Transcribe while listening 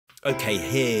Okay,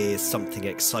 here's something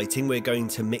exciting. We're going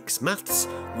to mix maths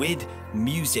with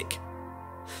music.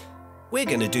 We're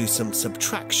going to do some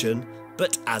subtraction,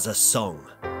 but as a song.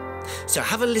 So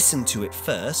have a listen to it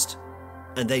first,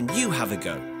 and then you have a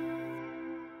go.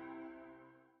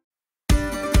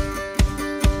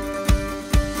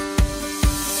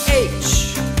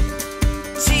 H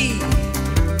T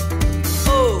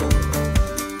O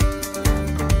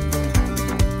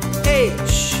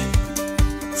H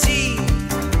T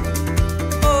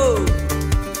O.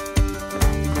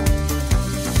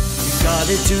 You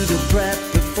gotta do the prep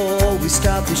before we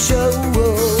start the show.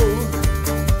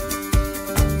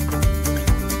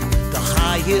 The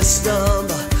highest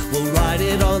number, we'll write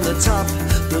it on the top.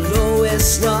 The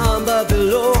lowest number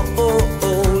below.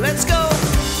 Let's go!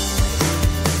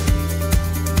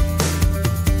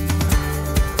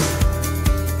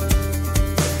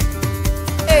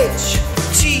 H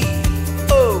T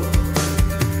O.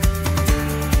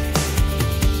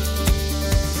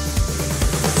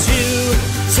 2,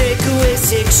 take away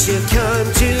 6, you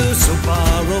can't do. So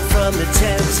borrow from the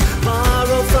tens,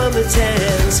 borrow from the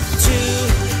tens. 2,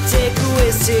 take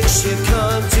away 6, you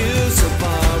can't do. So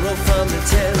borrow from the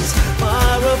tens,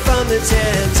 borrow from the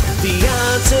tens. The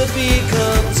answer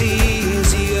becomes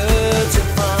easier to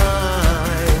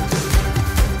find.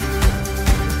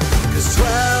 'Cause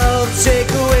 12,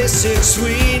 take away 6,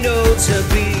 we know to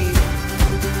be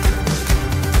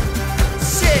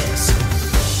 6.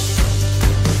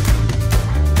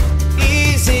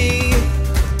 Easy.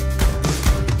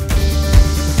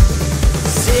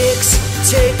 6,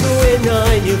 take away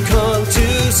 9, you can't do.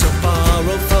 So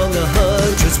borrow from the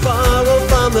hundreds, borrow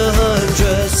from the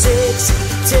hundreds. 6,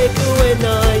 take away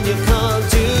 9, you can't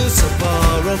do. So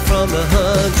borrow from the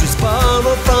hundreds,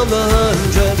 borrow from the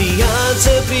hundred. The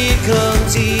answer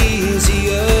becomes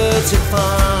easier to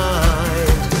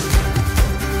find.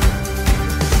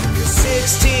 'Cause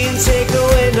 16, take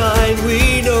away 9,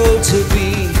 we know to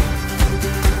be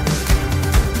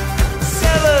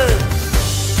 7.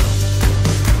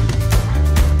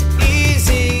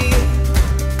 Easy.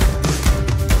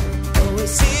 Oh,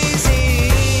 it's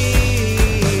easy.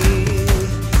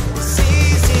 It's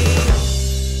easy.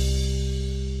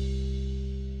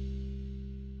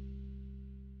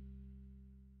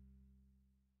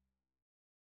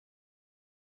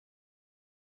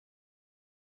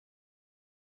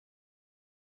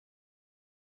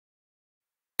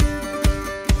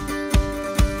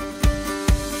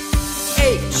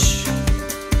 H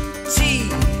T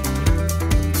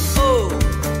O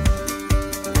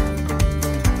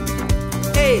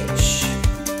H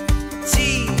T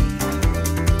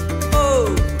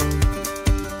O.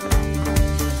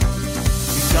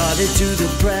 You gotta do the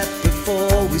prep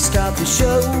before we start the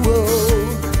show.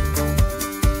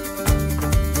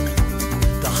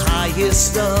 The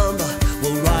highest number,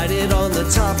 we'll write it on the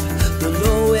top. The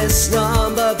lowest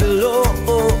number below.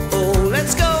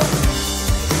 Let's go!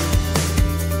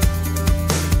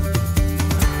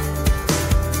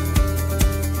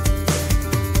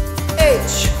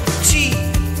 H T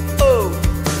O.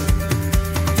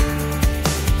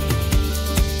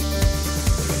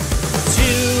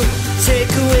 2,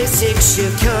 take away 6, you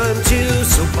can't do.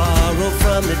 So borrow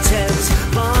from the tens,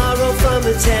 borrow from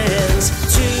the tens.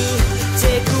 2,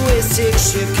 take away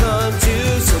 6, you can't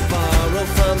do. So borrow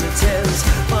from the tens,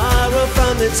 borrow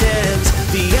from the tens.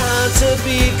 The answer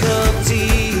becomes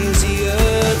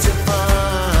easier to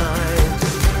find.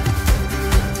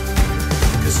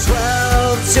 'Cause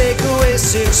 12, take away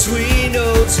 6, we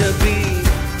know to be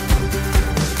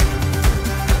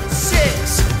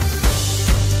 6.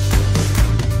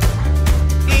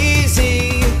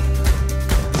 Easy.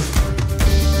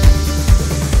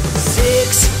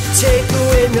 6, take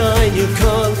away 9, you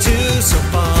can't do. So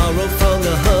borrow from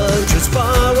the hundreds,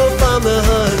 borrow from the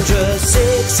hundreds.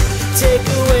 6, take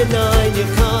away 9, you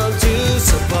can't do.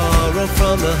 So borrow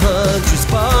from the hundreds,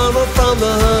 borrow from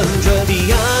the hundred. The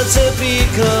answer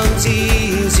becomes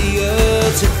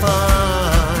easier to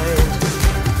find.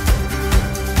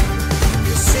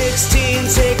 'Cause 16,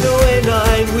 take away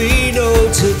 9, we know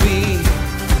to be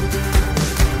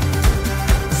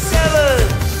 7.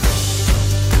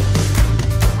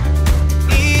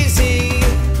 Easy.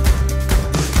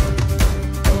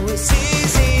 Oh, it's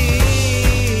easy.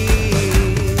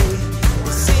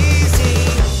 It's easy.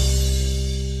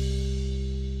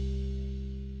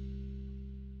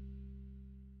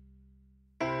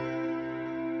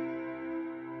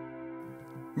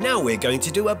 Now we're going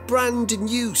to do a brand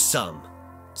new sum.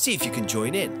 See if you can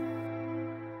join in.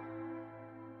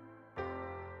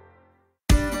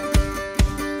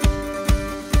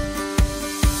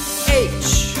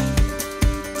 H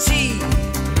T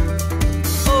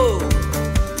O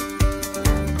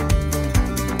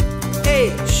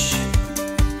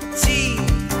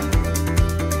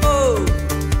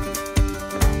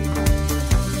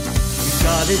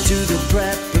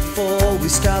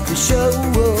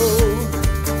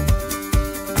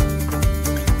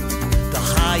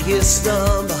highest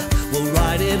number, we'll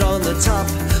write it on the top.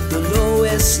 The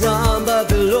lowest number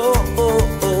below.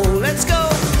 Let's go!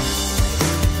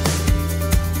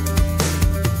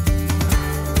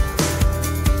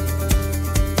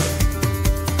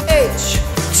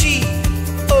 H-G-O.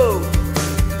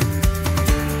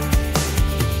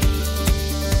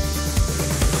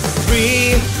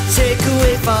 3, take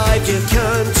away 5, you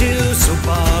can't do, so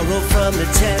borrow from the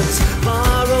tens,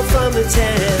 borrow from the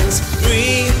tens.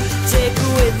 3, take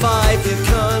away 5, you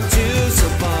can't do, so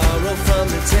borrow from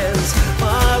the tens,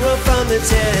 borrow from the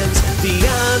tens. The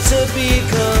answer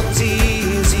becomes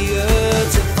easier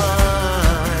to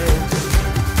find.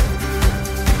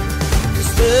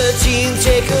 'Cause 13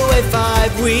 take away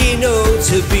 5 we know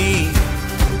to be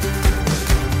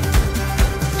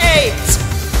 8.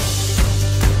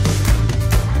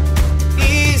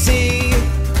 Easy.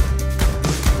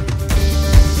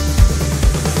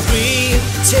 3,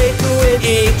 take away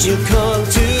 8 you can't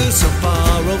do, so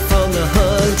borrow from the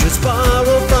hundreds,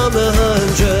 borrow from the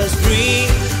hundreds. 3,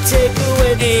 take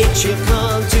away 8 you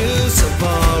can't do, so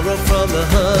borrow from the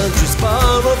hundreds,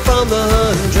 borrow from the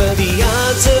hundred. The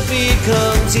answer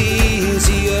becomes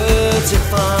easier to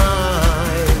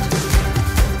find.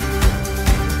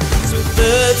 So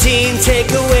 13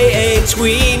 take away 8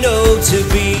 we know to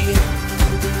be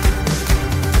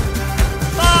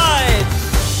 5.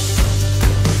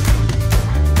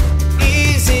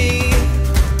 Easy.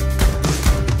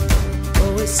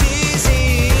 Oh, it's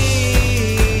easy.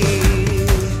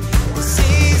 It's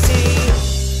easy.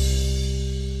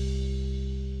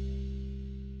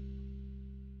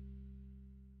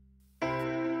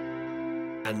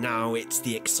 And now it's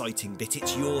the exciting bit.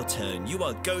 It's your turn. You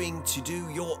are going to do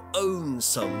your own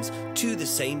sums to the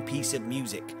same piece of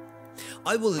music.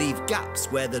 I will leave gaps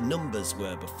where the numbers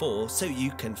were before so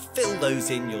you can fill those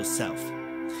in yourself.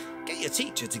 Get your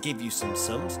teacher to give you some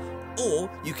sums, or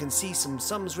you can see some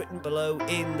sums written below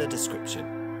in the description.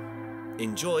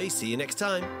 Enjoy, see you next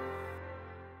time.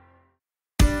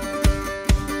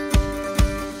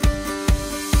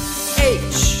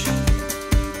 H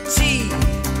T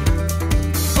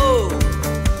O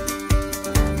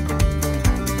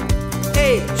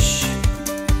H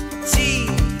T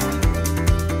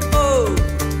O.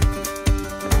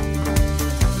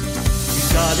 We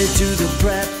gotta do the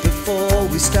prep before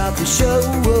we start the show.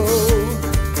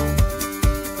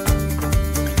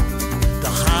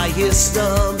 The highest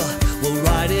number, we'll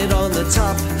write it on the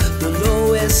top. The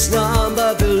lowest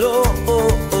number below.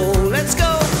 Let's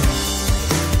go!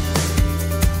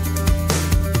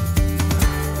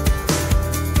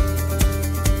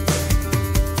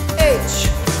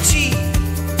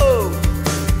 H-G-O.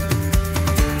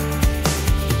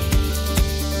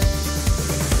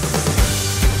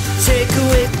 'Take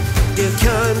away you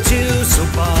can't do, so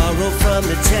borrow from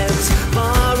the tens,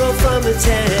 borrow from the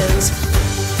tens.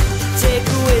 Take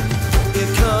away you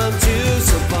can't do,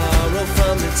 so borrow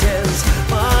from the tens,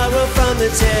 borrow from the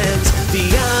tens. The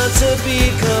answer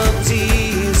becomes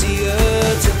easier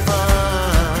to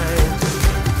find.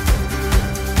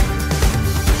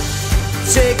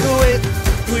 Take away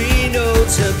we know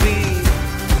to be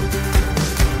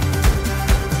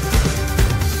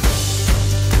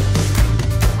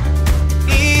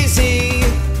easy.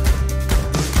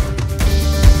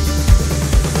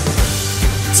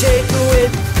 Take away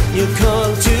you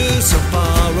can't do, so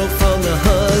borrow from the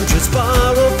hundreds,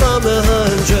 borrow from the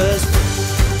hundreds.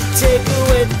 Take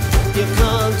away you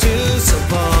can't do, so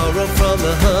borrow from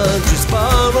the hundreds,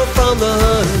 borrow from the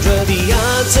hundred. The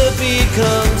answer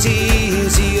becomes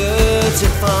easier to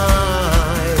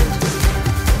find.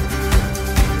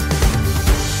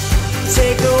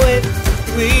 Take away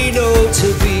we know